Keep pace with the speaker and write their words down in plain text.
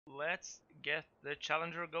let's get the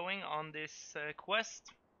Challenger going on this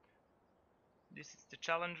quest. This is the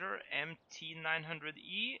Challenger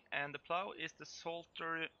MT900e, and the plow is the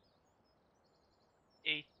Salter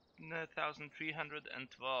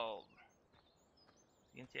 8312.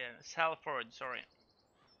 You can see Salford, sorry.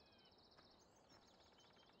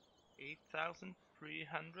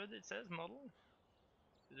 8300 it says model.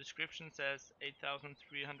 The description says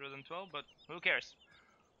 8312, but who cares?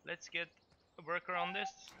 Let's get a worker on this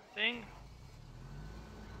thing.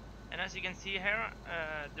 And as you can see here,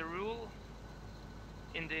 the rule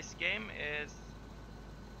in this game is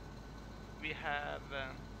we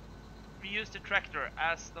use the tractor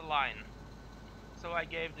as the line. So I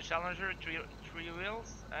gave the Challenger three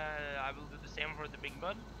wheels. I will do the same for the Big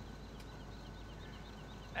Bud.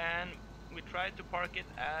 And we try to park it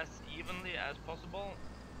as evenly as possible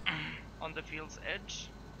on the field's edge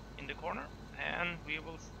in the corner, and we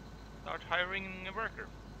will start hiring a worker.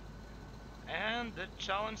 And the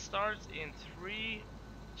challenge starts in 3,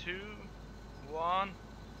 2, 1,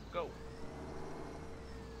 go.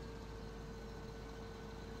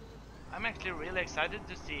 I'm actually really excited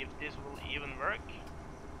to see if this will even work.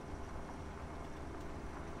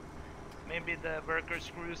 Maybe the worker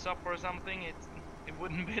screws up or something. It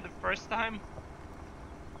wouldn't be the first time,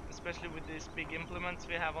 especially with these big implements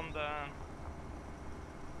we have on the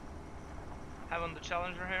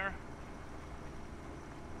Challenger here.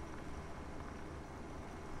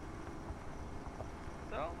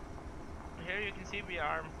 So here you can see we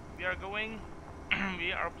are going.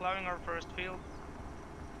 We are plowing our first field.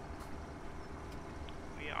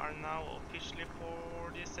 We are now officially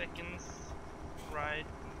 40 seconds right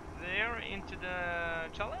there into the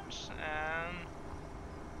challenge, and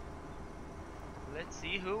let's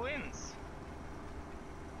see who wins.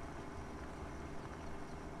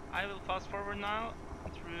 I will fast forward now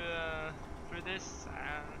through this.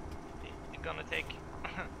 It's gonna take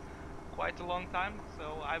quite a long time,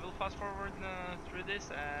 so I will fast forward through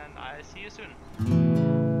this, and I see you soon.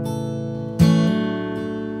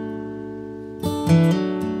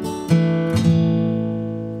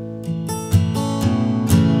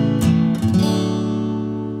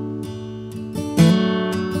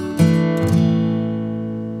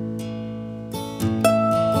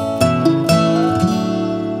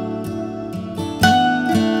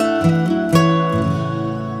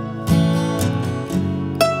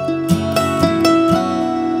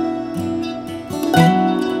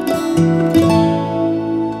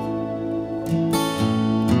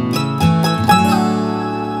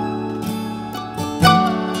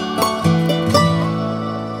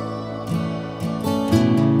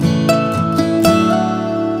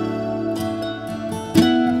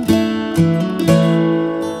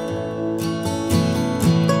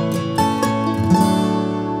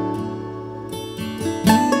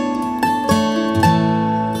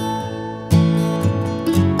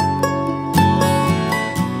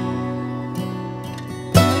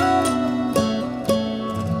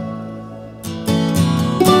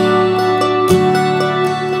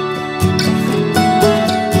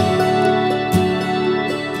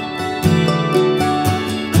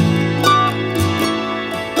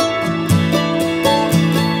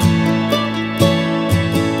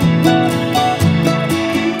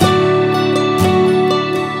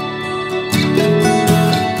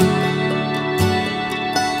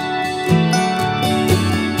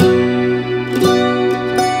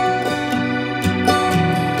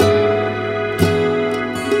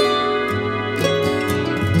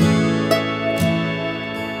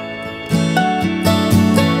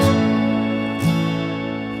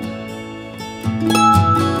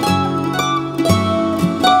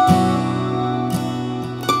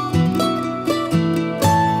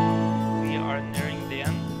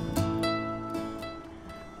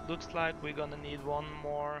 Looks like we're gonna need one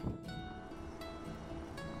more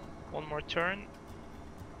turn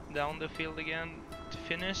down the field again to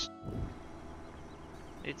finish.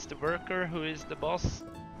 It's the worker who is the boss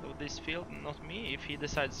of this field, not me. If he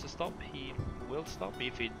decides to stop, he will stop.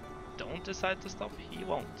 If he don't decide to stop, he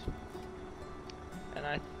won't. And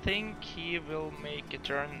I think he will make a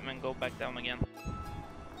turn and go back down again.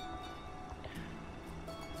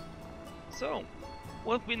 So,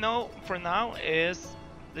 what we know for now is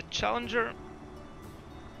the Challenger,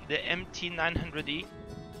 the MT900e,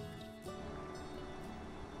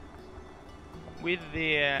 with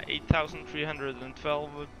the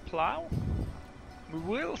 8312 plow. We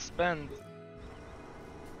will spend...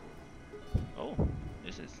 Oh,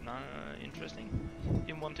 this is not interesting.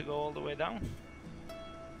 Didn't want to go all the way down.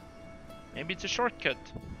 Maybe it's a shortcut.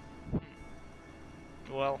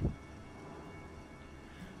 Well,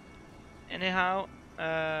 anyhow,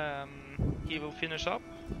 he will finish up.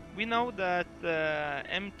 We know that the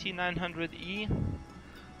MT900e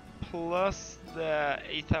plus the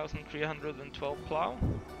 8312 plow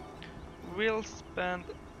will spend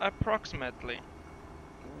approximately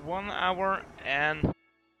 1 hour and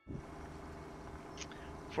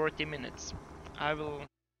 40 minutes. I will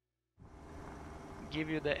give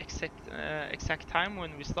you the exact time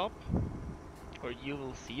when we stop, or you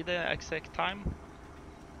will see the exact time.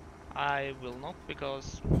 I will not,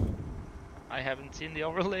 because I haven't seen the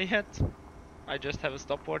overlay yet. I just have a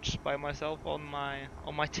stopwatch by myself on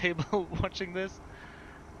my table watching this.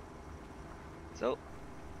 So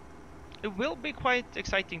it will be quite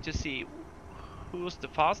exciting to see who's the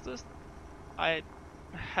fastest. I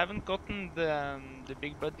haven't gotten the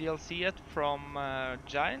Big Bud DLC yet from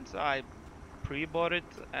Giants. I pre-bought it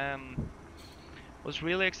and was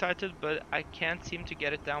really excited, but I can't seem to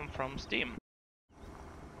get it down from Steam.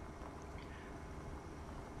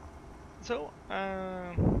 So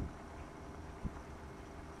I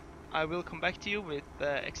will come back to you with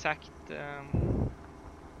the exact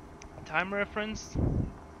time reference.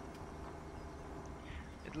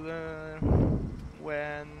 It'll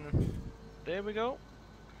when there we go.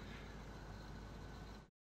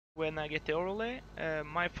 When I get the overlay,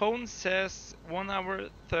 my phone says 1 hour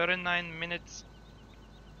 39 minutes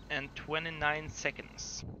and 29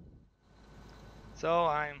 seconds. So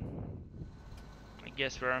I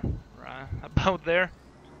guess we're about there.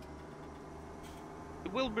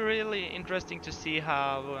 It will be really interesting to see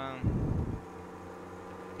how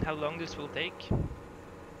long this will take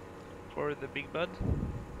for the Big Bud.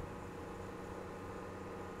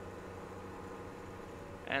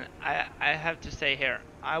 And I have to say here,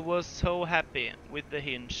 I was so happy with the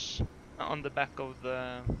hinge on the back of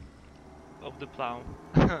the plow.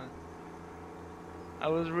 I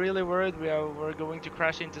was really worried we were going to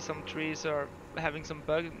crash into some trees or having some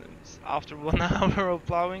bugs after 1 hour of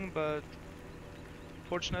plowing, but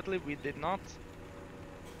fortunately we did not.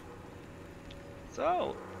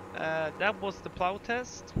 So that was the plow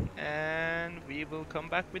test, and we will come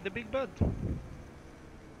back with the Big Bud.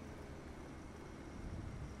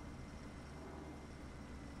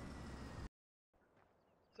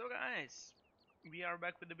 So guys, we are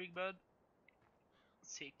back with the Big Bud.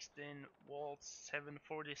 16 volts,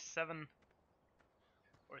 747,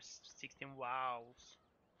 or 16 valves,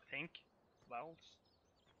 I think. Valves.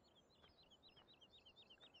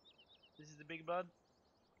 This is the Big Bud.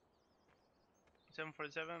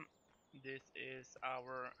 747. This is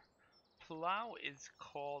our plow. It's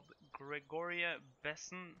called Gregoria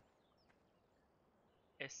Besson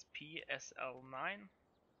SPSL9.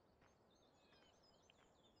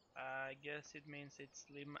 I guess it means it's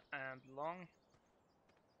slim and long.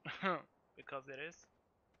 Because it is.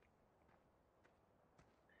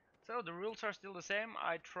 So the rules are still the same.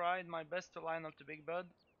 I tried my best to line up the Big Bud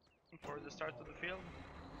for the start of the field.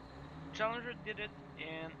 Challenger did it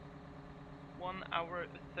in 1 hour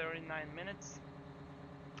 39 minutes.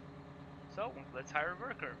 So let's hire a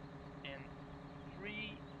worker in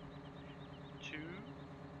 3, 2,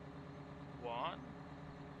 1.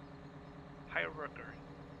 Hire worker.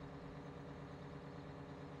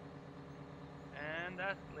 And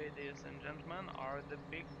that, ladies and gentlemen, are the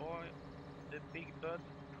Big Bud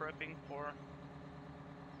prepping for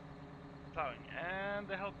plowing. And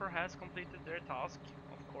the helper has completed their task,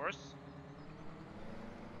 of course.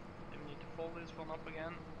 Then we need to fold this one up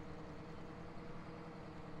again.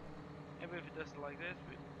 Maybe if it does it like this,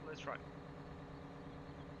 let's try.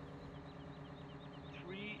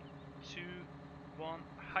 3, 2, 1,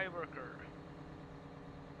 high worker.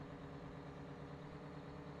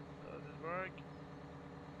 Does it work?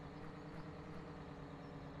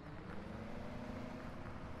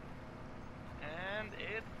 And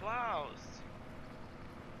it plows.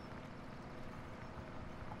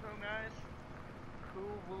 So guys, who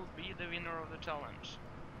will be the winner of the challenge?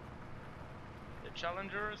 The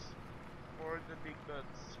challengers or the Big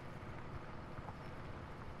Buds?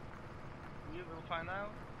 We will find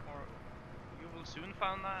out, or you will soon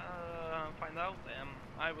find out, and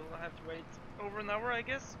I will have to wait over an hour, I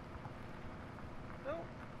guess. So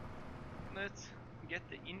let's get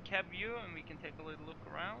the in-cab view and we can take a little look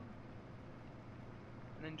around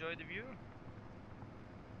and enjoy the view.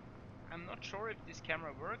 I'm not sure if this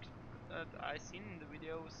camera works, but I seen in the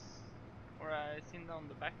videos, or I seen on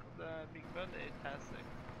the back of the Big Bud, it has a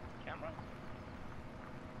camera,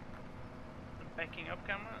 a backing up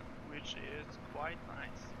camera, which is quite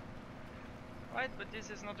nice. Right, but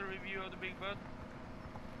this is not a review of the Big Bud.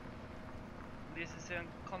 This is a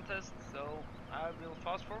contest, so I will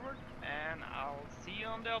fast forward and I'll see you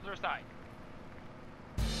on the other side.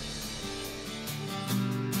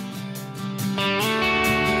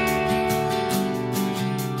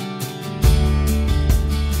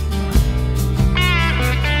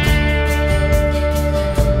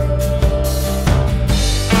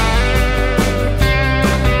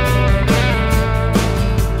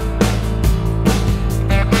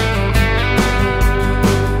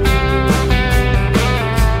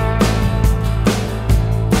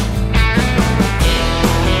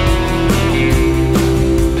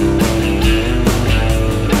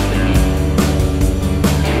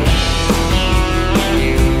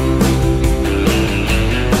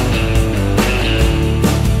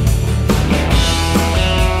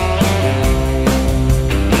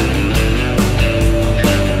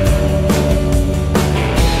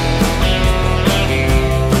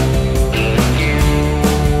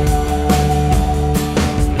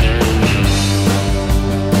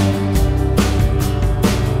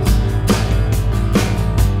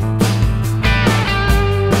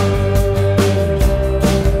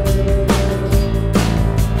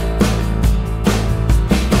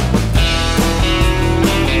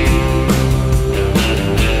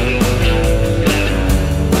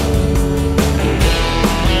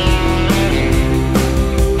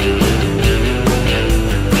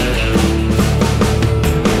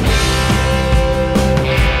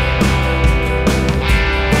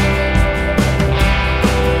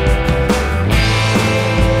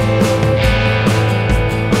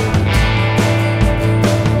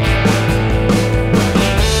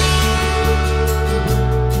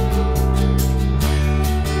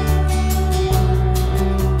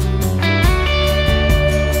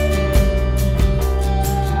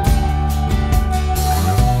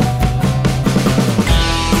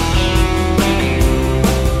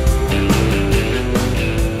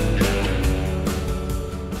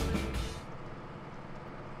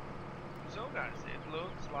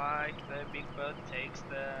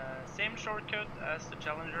 same shortcut as the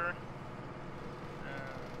Challenger.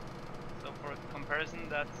 So for comparison,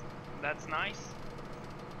 that's nice.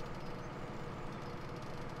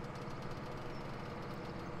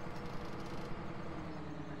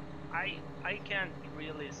 I can't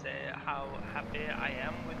really say how happy I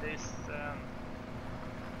am with this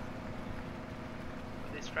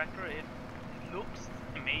tractor. It looks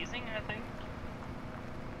amazing, I think.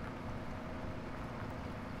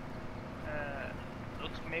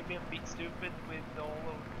 Looks maybe a bit stupid with all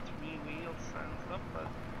of the 3 wheels and stuff, but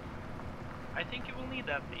I think you will need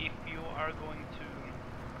that if you are going to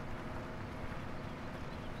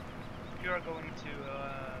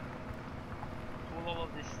pull all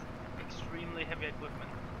of this extremely heavy equipment.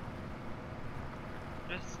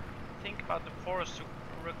 Just think about the force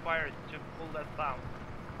required to pull that plow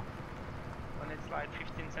when it's like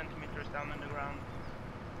 15 centimeters down on the ground.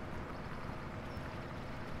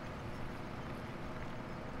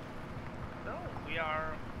 So we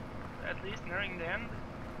are at least nearing the end.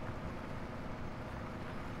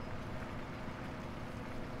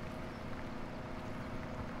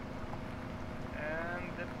 And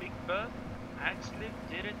the big bud actually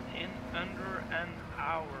did it in under an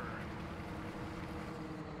hour.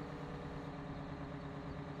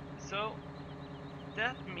 So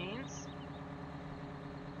that means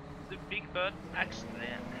the big bud actually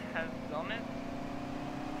has done it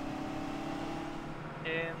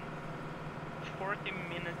in 40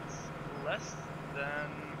 minutes less than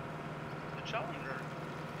the Challenger,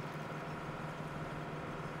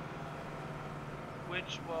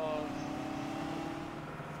 which was,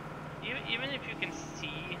 even if you can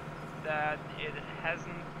see that it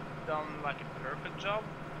hasn't done like a perfect job,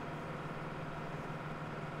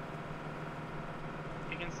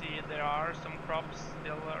 you can see there are some crops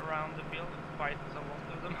still around the field, quite a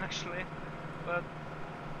lot of them actually, but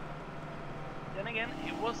then again,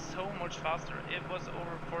 it was so much faster. It was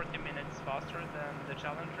over 40 minutes faster than the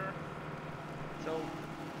Challenger. So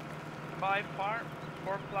by far,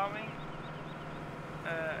 for plowing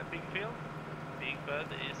a big field, big bud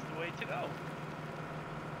is the way to go.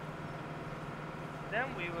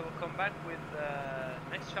 Then we will come back with the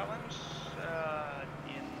next challenge.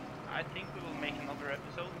 I think we will make another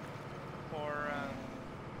episode for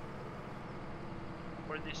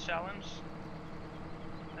this challenge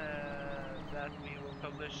that we will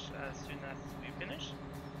publish as soon as we finish.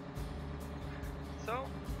 So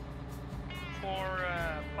for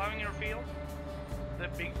plowing your field, the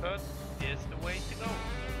big bud is the way to go.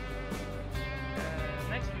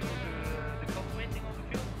 Next we will do